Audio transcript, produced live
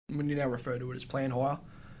we now refer to it as plan hire.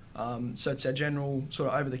 So it's our general sort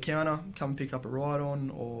of over-the-counter, come and pick up a ride-on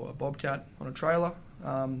or a bobcat on a trailer.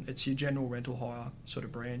 It's your general rental hire sort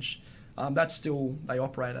of branch. That's still, they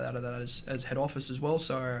operate out of that as head office as well,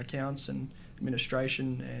 so our accounts and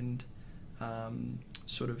administration and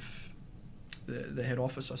sort of the head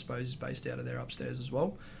office, I suppose, is based out of there upstairs as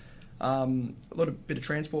well. A bit of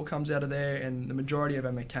transport comes out of there, and the majority of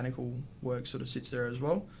our mechanical work sort of sits there as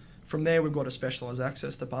well. From there, we've got a specialised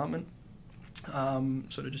access department,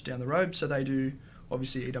 sort of just down the road. So they do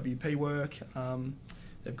obviously EWP work.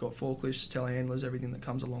 They've got forklifts, telehandlers, everything that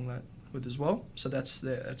comes along that with as well. So that's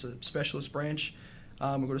a specialist branch.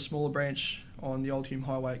 We've got a smaller branch on the Old Hume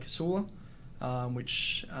Highway at Casula,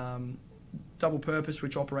 which double purpose,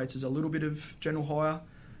 which operates as a little bit of general hire,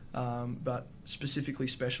 but specifically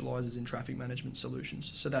specialises in traffic management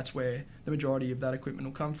solutions. So that's where the majority of that equipment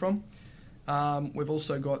will come from. We've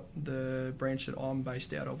also got the branch that I'm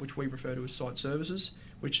based out of, which we refer to as site services,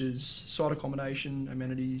 which is site accommodation,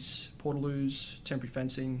 amenities, portaloos, temporary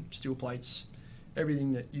fencing, steel plates,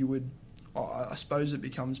 everything that you would, I suppose it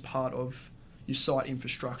becomes part of your site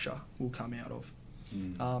infrastructure will come out of.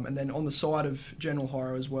 And then on the side of general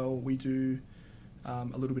hire as well, we do a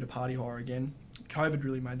little bit of party hire again. COVID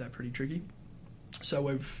really made that pretty tricky. So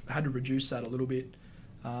we've had to reduce that a little bit.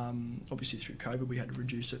 Obviously through COVID we had to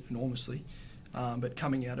reduce it enormously, but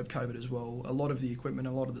coming out of COVID as well, a lot of the equipment,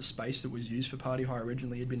 a lot of the space that was used for party hire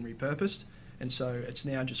originally had been repurposed, and so it's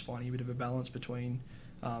now just finding a bit of a balance between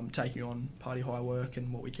taking on party hire work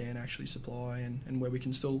and what we can actually supply, and where we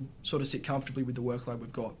can still sort of sit comfortably with the workload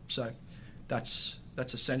we've got. So that's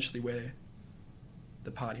essentially where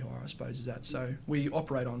the party hire, I suppose, is at. So we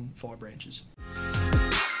operate on 5 branches.